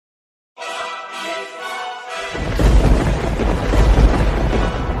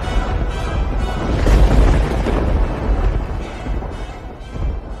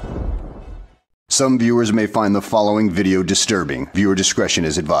Some viewers may find the following video disturbing. Viewer discretion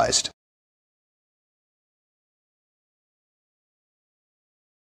is advised.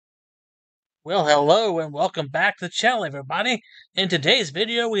 Well, hello and welcome back to the channel, everybody. In today's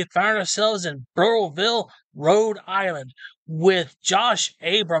video, we found ourselves in Burrillville, Rhode Island, with Josh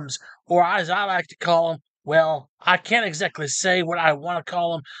Abrams, or as I like to call him, well, I can't exactly say what I want to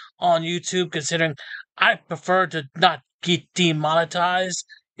call him on YouTube, considering I prefer to not get demonetized,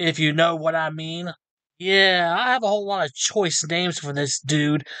 if you know what I mean. Yeah, I have a whole lot of choice names for this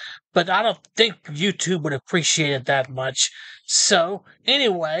dude, but I don't think YouTube would appreciate it that much. So,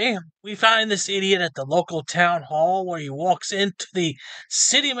 anyway, we find this idiot at the local town hall where he walks into the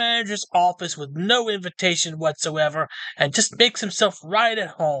city manager's office with no invitation whatsoever and just makes himself right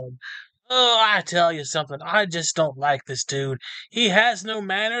at home. Oh, I tell you something, I just don't like this dude. He has no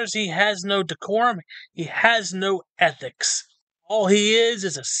manners, he has no decorum, he has no ethics. All he is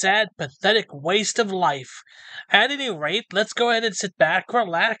a sad, pathetic waste of life. At any rate, let's go ahead and sit back,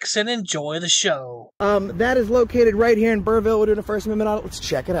 relax, and enjoy the show. That is located right here in Burrillville. We're doing a First Amendment audit. Let's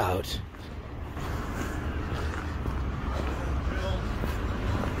check it out.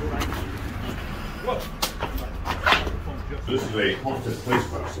 This is a haunted place,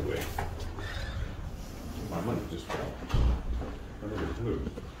 possibly. My money just fell.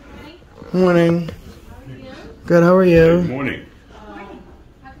 Morning. Good, how are you? Good morning.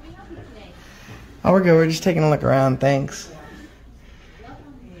 Oh, we're good. We're just taking a look around. Thanks.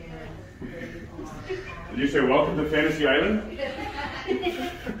 Did you say welcome to Fantasy Island?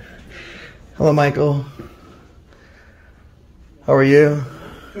 Hello, Michael. How are you?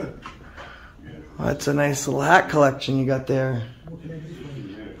 Good. Oh, that's a nice little hat collection you got there.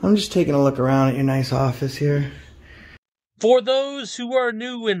 I'm just taking a look around at your nice office here. For those who are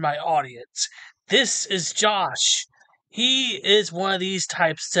new in my audience, this is Josh. He is one of these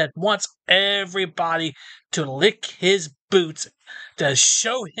types that wants everybody to lick his boots, to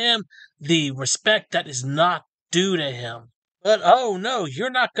show him the respect that is not due to him. But oh no, you're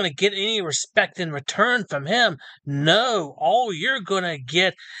not going to get any respect in return from him. No, all you're going to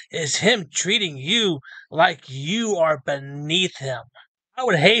get is him treating you like you are beneath him. I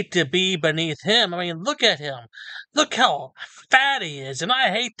would hate to be beneath him. I mean, look at him. Look how fat he is. And I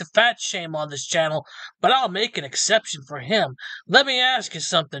hate the fat shame on this channel, but I'll make an exception for him. Let me ask you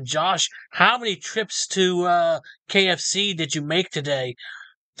something, Josh. How many trips to KFC did you make today?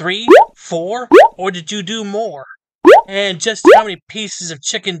 3? 4? Or did you do more? And just how many pieces of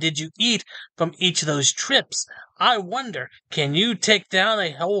chicken did you eat from each of those trips? I wonder, can you take down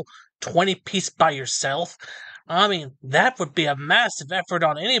a whole 20-piece by yourself? I mean, that would be a massive effort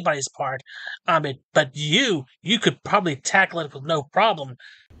on anybody's part. I mean, but you could probably tackle it with no problem.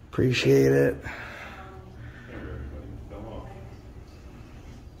 Appreciate it.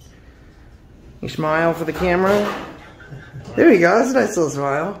 You smile for the camera. There you go. That's a nice little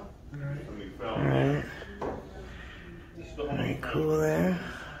smile. All right. All right, cool there.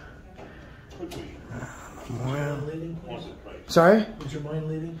 Sorry? Would you mind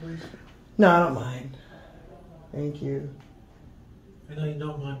leaving, please? No, I don't mind. Thank you. I know you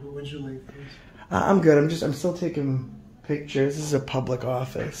don't mind, but would you leave, please? I'm good. I'm still taking pictures. This is a public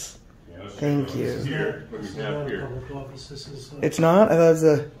office. Thank you. It's not a public office. This is. It's not? I thought it was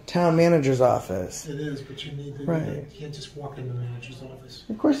the town manager's office. It is, but you need to. Right. You can't just walk in the manager's office.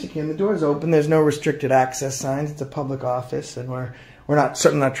 Of course you can. The door's open. There's no restricted access signs. It's a public office, and we're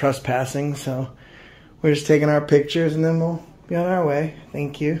certainly not trespassing. So we're just taking our pictures, and then we'll be on our way.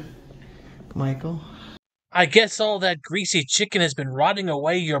 Thank you, Michael. I guess all that greasy chicken has been rotting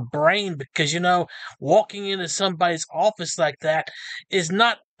away your brain because, you know, walking into somebody's office like that is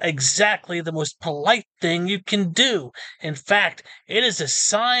not exactly the most polite thing you can do. In fact, it is a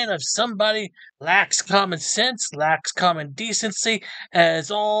sign of somebody lacks common sense, lacks common decency, and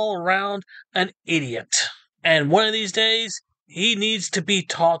is all around an idiot. And one of these days, he needs to be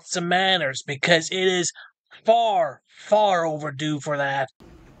taught some manners because it is far, far overdue for that.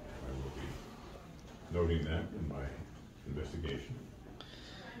 Noting that in my investigation.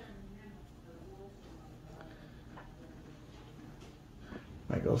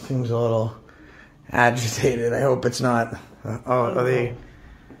 Michael seems a little agitated. I hope it's not. Okay,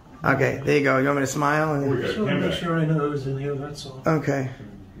 there you go. You want me to smile? We got Just want to make sure I know who's in here, that's all. Okay.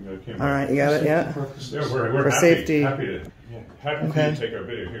 a All right, you got it, yeah? Yeah, we're For happy, safety. happy to Okay. take our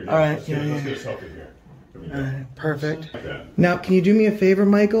video here. All right, Let's yeah. get a selfie here. All right, perfect. Like that. Now, can you do me a favor,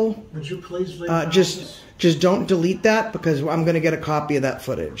 Michael? Would you please leave the Just don't delete that because I'm going to get a copy of that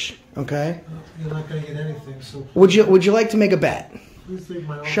footage. Okay? You're not going to get anything, so Would you like to make a bet? please leave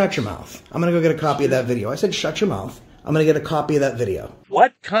my office. Shut your mouth. I'm going to go get a copy of that video. I said shut your mouth. I'm going to get a copy of that video.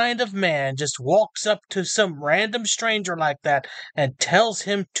 What kind of man just walks up to some random stranger like that and tells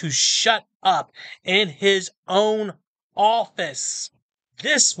him to shut up in his own office?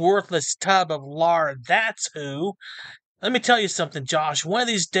 This worthless tub of lard, that's who. Let me tell you something, Josh. One of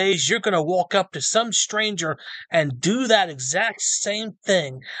these days, you're going to walk up to some stranger and do that exact same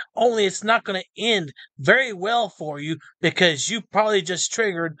thing. Only it's not going to end very well for you because you probably just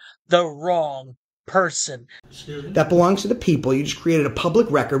triggered the wrong person. That belongs to the people. You just created a public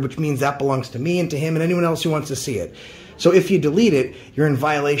record, which means that belongs to me and to him and anyone else who wants to see it. So if you delete it, you're in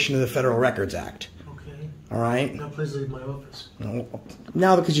violation of the Federal Records Act. Okay. All right? Now please leave my office.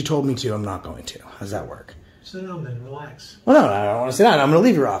 Now, because you told me to, I'm not going to. How's that work? Sit down then, relax. Well, no, I don't want to sit down. I'm going to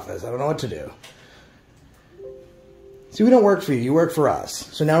leave your office. I don't know what to do. See, we don't work for you. You work for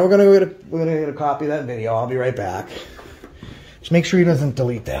us. So now we're going to get a copy of that video. I'll be right back. Just make sure he doesn't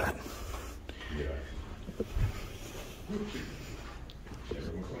delete that.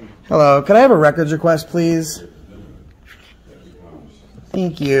 Hello, could I have a records request, please?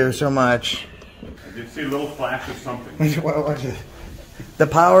 Thank you so much. I did see a little flash of something. The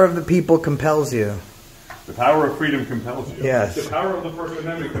power of the people compels you. The power of freedom compels you. Yes. The power of the First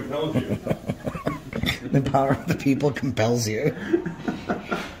Amendment compels you. The power of the people compels you.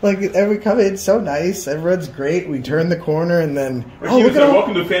 Like, we come in so nice, everyone's great. We turn the corner and then Look at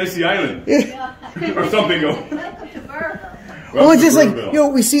welcome to Fantasy Island, or something. Well, it's just like, you know,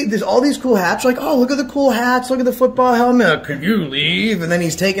 we see there's all these cool hats. Like, oh, look at the cool hats. Look at the football helmet. Could you leave? And then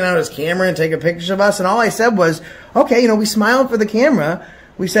he's taking out his camera and taking pictures of us. And all I said was, okay, you know, we smiled for the camera.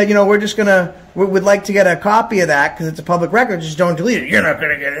 We said, you know, we'd like to get a copy of that because it's a public record. Just don't delete it. You're not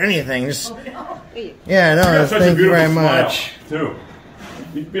going to get anything. Just, yeah, no, thank you very much. Too.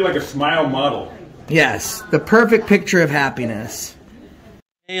 You'd be like a smile model. Yes, the perfect picture of happiness.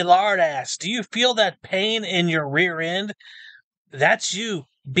 Hey, Lardass, do you feel that pain in your rear end? That's you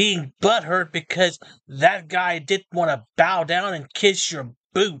being butthurt because that guy didn't want to bow down and kiss your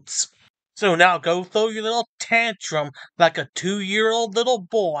boots. So now go throw your little tantrum like a 2-year-old little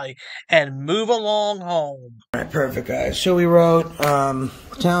boy and move along home. All right, perfect, guys. So we wrote,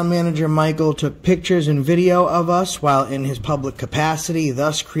 town manager Michael took pictures and video of us while in his public capacity,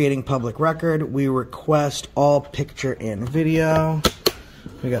 thus creating public record. We request all picture and video.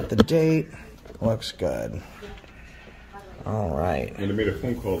 We got the date. Looks good. All right. And I made a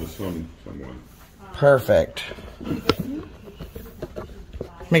phone call to someone. Perfect.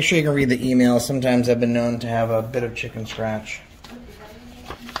 Make sure you can read the email. Sometimes I've been known to have a bit of chicken scratch.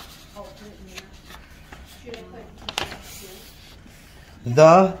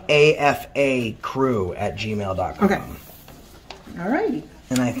 theafacrew@gmail.com. Okay. All righty.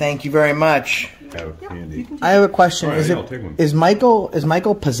 And I thank you very much. Have candy. I have a question. Right, I'll take one. Is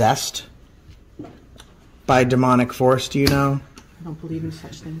Michael possessed by demonic force? Do you know? I don't believe in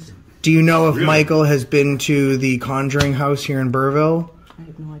such things. Do you know if Really? Michael has been to the Conjuring House here in Burville? I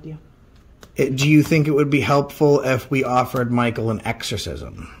have no idea. Do you think it would be helpful if we offered Michael an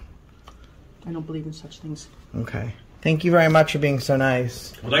exorcism? I don't believe in such things. Okay. Thank you very much for being so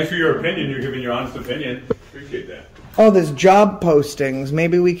nice. Well, thanks for your opinion. You're giving your honest opinion. Appreciate that. Oh, there's job postings.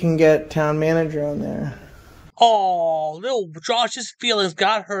 Maybe we can get town manager on there. Oh, little Josh's feelings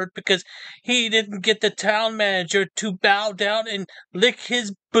got hurt because he didn't get the town manager to bow down and lick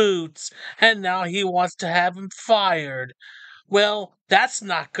his boots, and now he wants to have him fired. Well, that's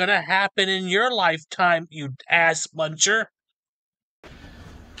not gonna happen in your lifetime, you ass muncher.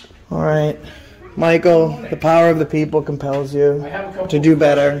 All right. Michael, the power of the people compels you to do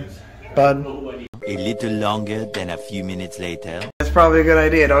better, bud. A little longer than a few minutes later. That's probably a good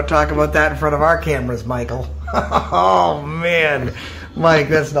idea. Don't talk about that in front of our cameras, Michael. Oh, man. Mike,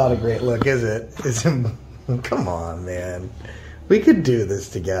 that's not a great look, is it? Come on, man. We could do this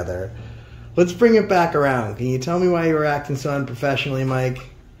together. Let's bring it back around. Can you tell me why you were acting so unprofessionally, Mike?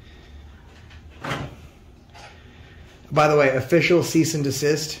 By the way, official cease and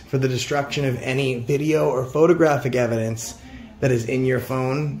desist for the destruction of any video or photographic evidence that is in your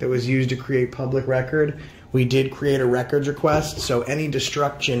phone that was used to create public record. We did create a records request, so any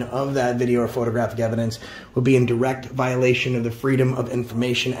destruction of that video or photographic evidence will be in direct violation of the Freedom of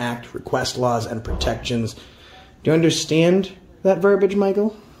Information Act, request laws, and protections. Do you understand that verbiage,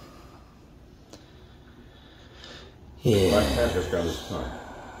 Michael? Yeah. Black cat just got his tongue.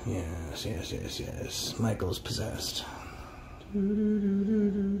 Yes. Michael's possessed. Right.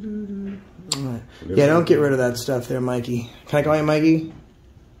 Yeah, don't get rid of that stuff there, Mikey. Can I call you Mikey?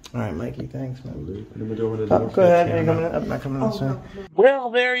 All right, Mikey, thanks, man. Open the door with the Oh, door go ahead. Are you camera. coming in? I'm not coming this way. Well,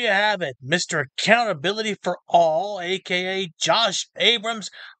 there you have it. Mr. Accountability for All, aka Josh Abrams,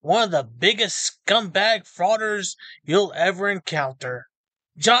 one of the biggest scumbag frauders you'll ever encounter.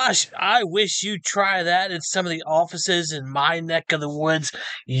 Josh, I wish you'd try that in some of the offices in my neck of the woods.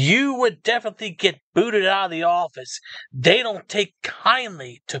 You would definitely get booted out of the office. They don't take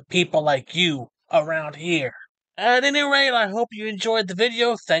kindly to people like you around here. At any rate, I hope you enjoyed the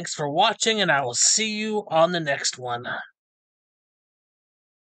video. Thanks for watching, and I will see you on the next one.